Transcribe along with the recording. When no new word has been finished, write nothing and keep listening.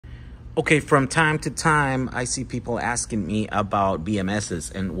Okay, from time to time, I see people asking me about BMSs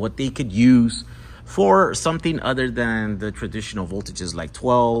and what they could use for something other than the traditional voltages like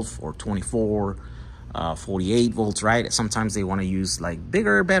 12 or 24, 48 volts, right? Sometimes they want to use like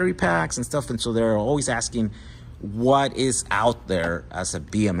bigger battery packs and stuff. And so they're always asking what is out there as a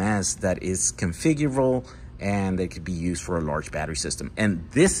BMS that is configurable and that could be used for a large battery system. And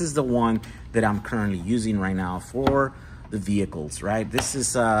this is the one that I'm currently using right now for the vehicles, right? This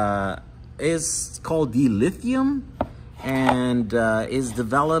is called Dilithium and is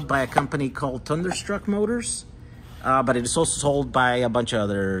developed by a company called Thunderstruck Motors, but it is also sold by a bunch of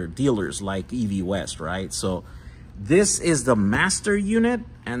other dealers like EV West, right? So this is the master unit,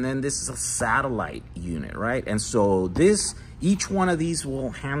 and then this is a satellite unit, right? And so each one of these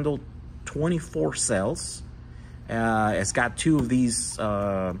will handle 24 cells. It's got two of these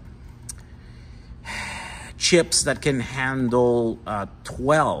chips that can handle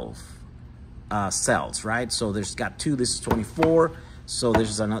 12 cells, right? So there's got two. This is 24. So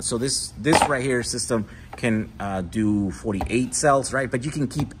there's another. So this right here system can do 48 cells, right? But you can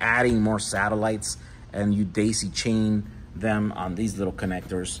keep adding more satellites, and you daisy chain them on these little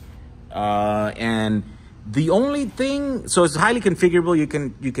connectors. And the only thing, so it's highly configurable.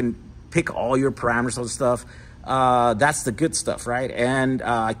 You can pick all your parameters and stuff. That's the good stuff, right? And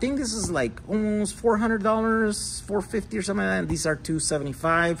I think this is like almost $400, $450 or something like that. And these are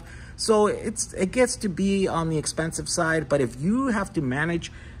 $275. So it gets to be on the expensive side. But if you have to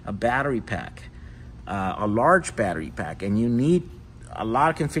manage a battery pack, a large battery pack, and you need a lot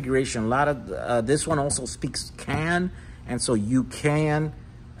of configuration, a lot of this one also speaks CAN, and so you can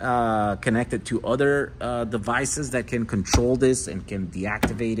connect it to other devices that can control this and can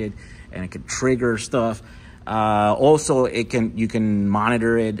deactivate it, and it can trigger stuff. Also, you can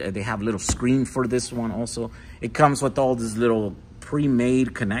monitor it. They have a little screen for this one also. It comes with all these little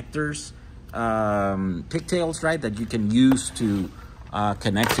pre-made connectors, pigtails, right, that you can use to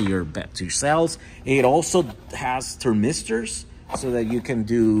connect to your cells. It also has thermistors so that you can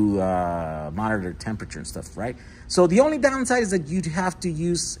do monitor temperature and stuff, right? So the only downside is that you'd have to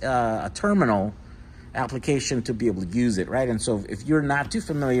use a terminal application to be able to use it, right? And so if you're not too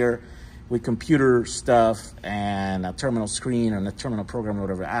familiar with computer stuff and a terminal screen and a terminal program or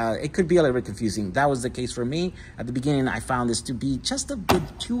whatever, it could be a little bit confusing. That was the case for me. At the beginning, I found this to be just a bit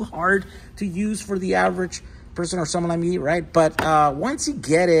too hard to use for the average person or someone like me, right? But once you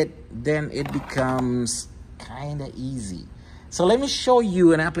get it, then it becomes kind of easy. So let me show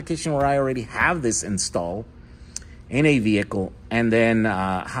you an application where I already have this installed in a vehicle, and then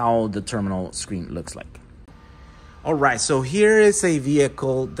how the terminal screen looks like. All right, so here is a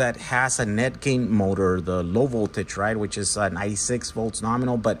vehicle that has a net gain motor, the low voltage, right, which is 96 volts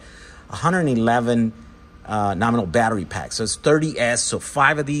nominal, but 111 nominal battery pack. So it's 30S, so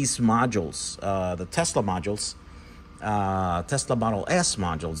 5 of these modules, the Tesla modules, Tesla Model S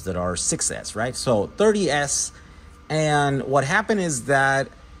modules that are 6S, right? So 30S, and what happened is that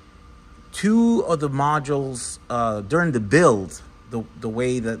 2 of the modules during the build, the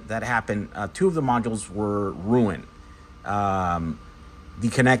way that happened, 2 of the modules were ruined. The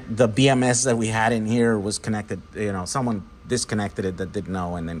BMS that we had in here was connected, someone disconnected it that didn't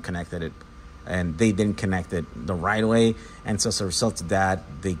know, and then connected it, and they didn't connect it the right way. And so as a result of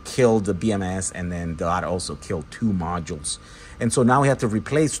that, they killed the BMS, and then that also killed 2 modules. And so now we have to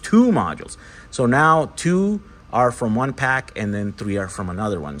replace 2 modules. So now 2 are from one pack, and then 3 are from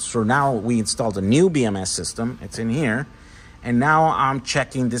another one. So now we installed a new BMS system. It's in here. And now I'm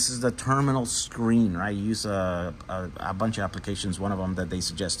checking, this is the terminal screen, right? You use a bunch of applications. One of them that they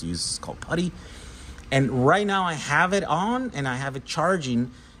suggest to use is called Putty. And right now I have it on and I have it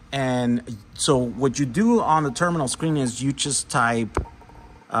charging. And so what you do on the terminal screen is you just type,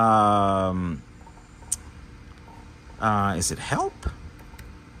 is it help?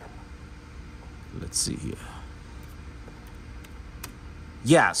 Let's see here.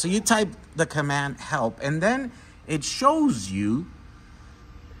 Yeah, so you type the command help, and then it shows you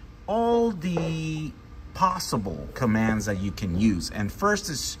all the possible commands that you can use. And first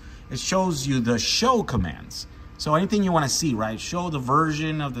it shows you the show commands. So anything you want to see, right? Show the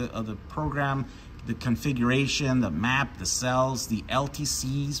version of the program, the configuration, the map, the cells, the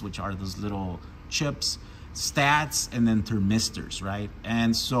LTCs, which are those little chips, stats, and then thermistors, right?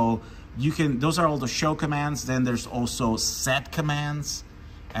 And so those are all the show commands. Then there's also set commands,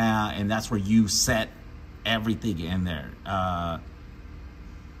 and that's where you set everything in there,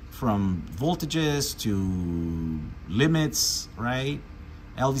 from voltages to limits, right?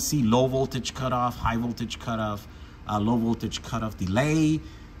 LDC, low voltage cutoff, high voltage cutoff, low voltage cutoff delay,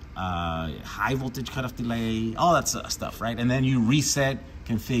 high voltage cutoff delay, all that stuff, right? And then you reset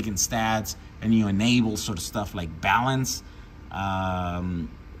config and stats, and you enable sort of stuff like balance,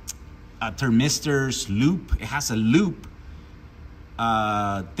 thermistors, loop. It has a loop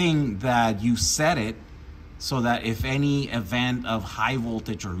thing that you set it so that if any event of high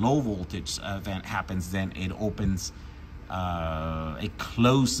voltage or low voltage event happens, then it opens, it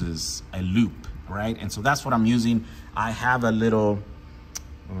closes a loop, right? And so that's what I'm using. I have a little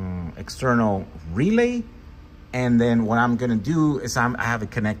external relay, and then what I'm gonna do is I have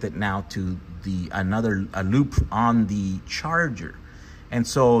it connected now to a loop on the charger. And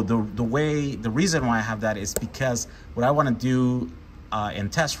so the reason why I have that is because what I want to do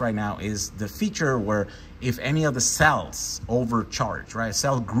and test right now is the feature where if any of the cells overcharge, right,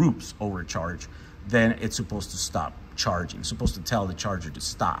 cell groups overcharge, then it's supposed to stop charging. It's supposed to tell the charger to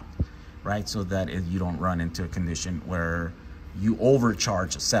stop, right, so that you don't run into a condition where you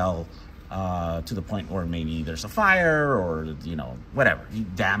overcharge a cell to the point where maybe there's a fire or, you know, whatever, you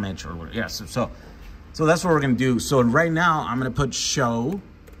damage or whatever. Yeah, so that's what we're gonna do. So right now I'm gonna put show,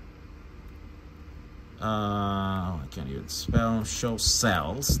 I can't even spell, show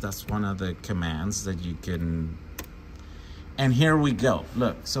cells. That's one of the commands that you can, and here we go.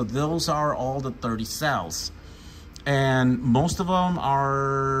 Look, so those are all the 30 cells, and most of them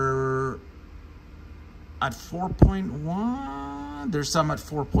are at 4.1. There's some at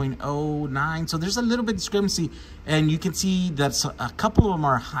 4.09. So there's a little bit of discrepancy, and you can see that a couple of them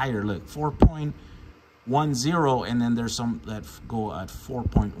are higher. Look, 4.10, and then there's some that go at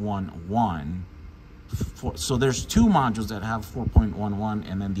 4.11. So there's two modules that have 4.11,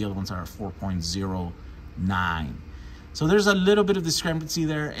 and then the other ones are 4.09. So there's a little bit of discrepancy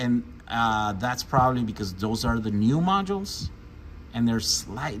there, and that's probably because those are the new modules, and they're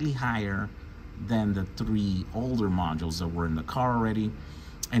slightly higher than the 3 older modules that were in the car already.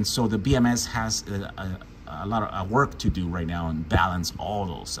 And so the BMS has a lot of work to do right now and balance all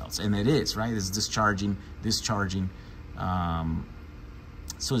those cells, and it is, right? It's discharging.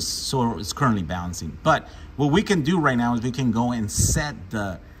 So it's currently balancing. But what we can do right now is we can go and set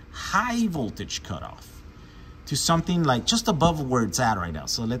the high voltage cutoff to something like just above where it's at right now.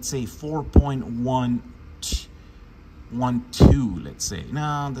 So let's say 4.12, let's say.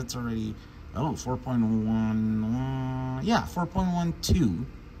 No, that's already, 4.1, yeah, 4.12.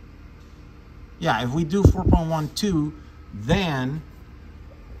 Yeah, if we do 4.12, then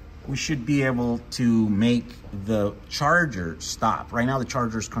we should be able to make the charger stop. Right now the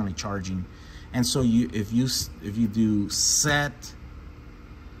charger is currently charging, and so if you do set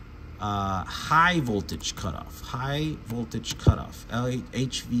high voltage cutoff,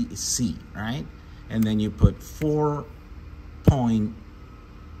 HVC, right, and then you put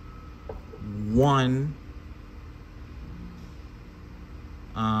 4.1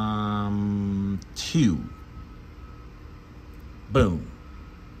 2, boom.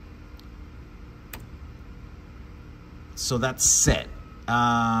 So that's set.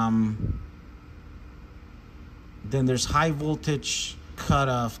 Then there's high voltage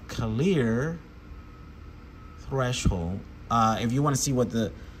cutoff clear threshold. If you want to see what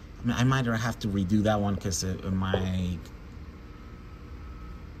I might have to redo that one because my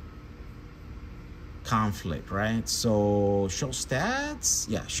conflict, right? So show stats,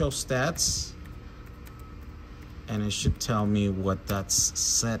 yeah, show stats, and it should tell me what that's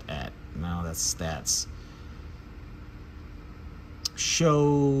set at. Now that's stats.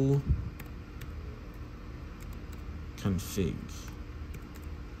 Show config.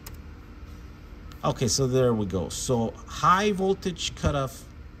 Okay, so there we go. So high voltage cutoff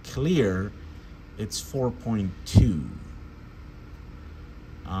clear, it's 4.2.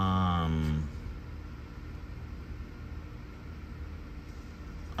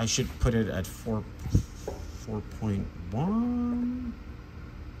 I should put it at 4.1.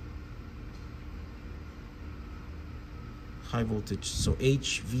 High voltage, so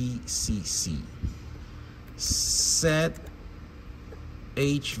HVCC. Set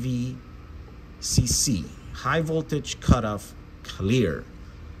HVCC, high voltage cutoff clear.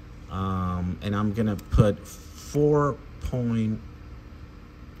 And I'm gonna put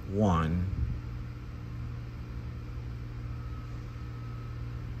 4.1.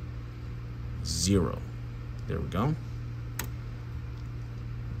 There we go.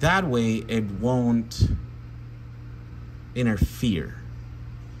 That way it won't interfere.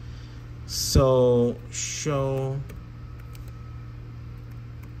 So show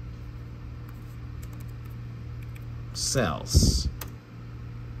cells.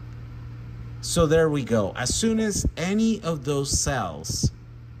 So there we go. As soon as any of those cells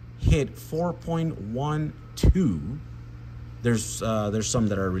hit 4.12, there's some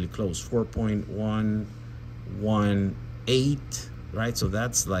that are really close. 4.118, right? So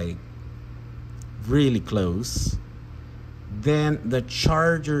that's like really close. Then the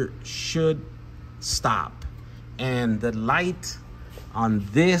charger should stop, and the light on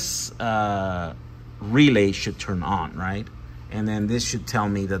this relay should turn on, right? And then this should tell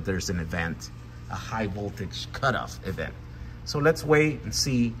me that there's an event, a high voltage cutoff event. So let's wait and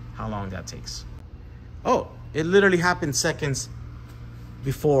see how long that takes. Oh, it literally happened seconds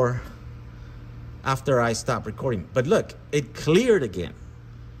after I stopped recording. But look, it cleared again.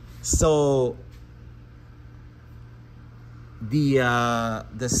 So the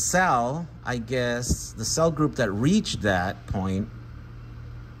cell, I guess, the cell group that reached that point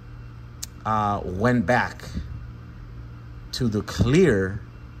went back to the clear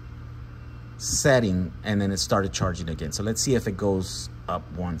setting, and then it started charging again. So let's see if it goes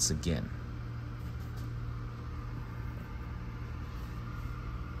up once again.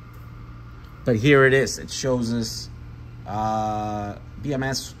 But here it is. It shows us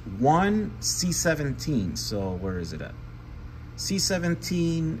BMS 1 C17. So where is it at?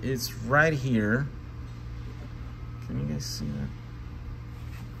 C17 is right here. Can you guys see that?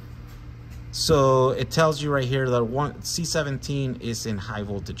 So it tells you right here that C17 is in high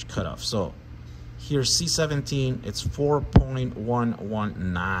voltage cutoff. So here's C17, it's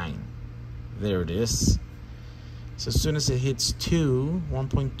 4.119. There it is. So as soon as it hits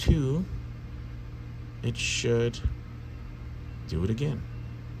 1.2, it should do it again.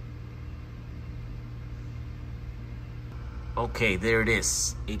 Okay, there it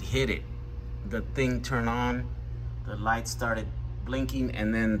is. It hit it. The thing turned on, the light started blinking,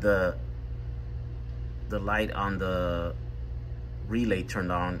 and then the light on the relay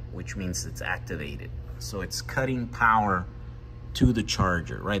turned on, which means it's activated. So it's cutting power to the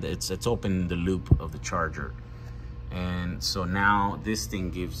charger, right? It's opening the loop of the charger. And so now this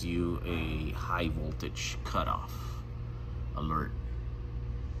thing gives you a high voltage cutoff alert.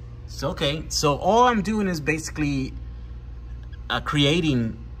 So, okay, so all I'm doing is basically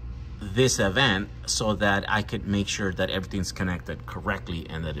creating this event so that I could make sure that everything's connected correctly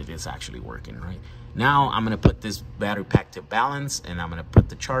and that it is actually working, right? Now I'm gonna put this battery pack to balance, and I'm gonna put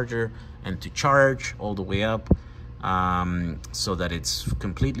the charger and to charge all the way up so that it's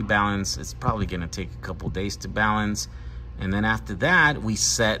completely balanced. It's probably gonna take a couple days to balance. And then after that, we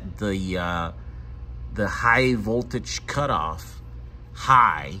set the high voltage cutoff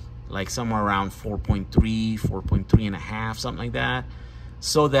high, like somewhere around 4.3, 4.3 and a half, something like that,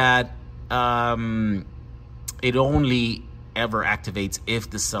 so that it only ever activates if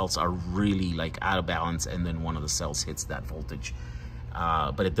the cells are really like out of balance and then one of the cells hits that voltage.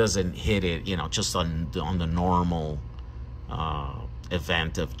 But it doesn't hit it, you know, just on the normal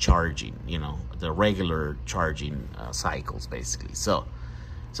event of charging, you know, the regular charging cycles, basically. So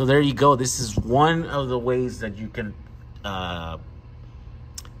there you go. This is one of the ways that you can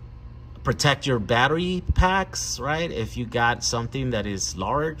protect your battery packs, right? If you got something that is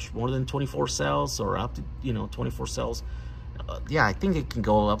large, more than 24 cells or up to, you know, 24 cells. Yeah, I think it can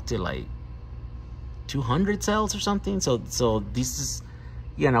go up to like 200 cells or something. So this is,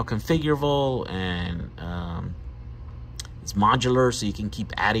 you know, configurable, and it's modular, so you can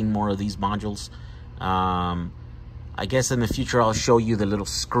keep adding more of these modules. I guess in the future I'll show you the little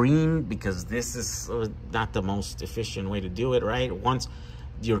screen, because this is not the most efficient way to do it, right? Once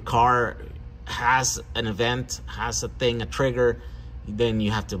your car has an event, has a thing, a trigger, then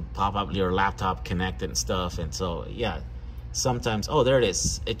you have to pop up your laptop, connect it and stuff. And so, yeah, sometimes, oh, there it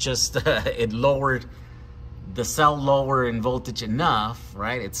is. It just, it lowered, the cell lower in voltage enough,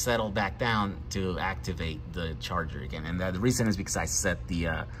 right? It settled back down to activate the charger again. And the reason is because I set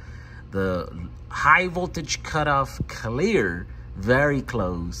the high voltage cutoff clear very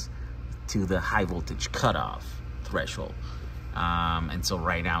close to the high voltage cutoff threshold. And so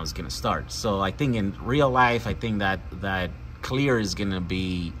right now it's gonna start. So I think in real life, I think that clear is gonna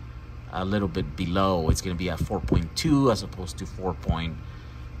be a little bit below. It's gonna be at 4.2 as opposed to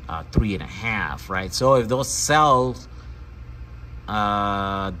 4.3 and a half, right? So if those cells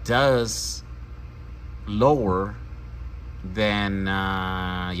does lower, then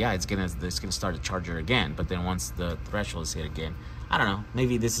yeah, it's gonna start the charger again. But then once the threshold is hit again, I don't know,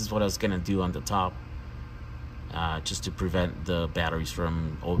 maybe this is what I was gonna do on the top, just to prevent the batteries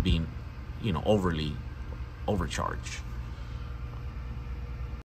from being, you know, overly overcharged.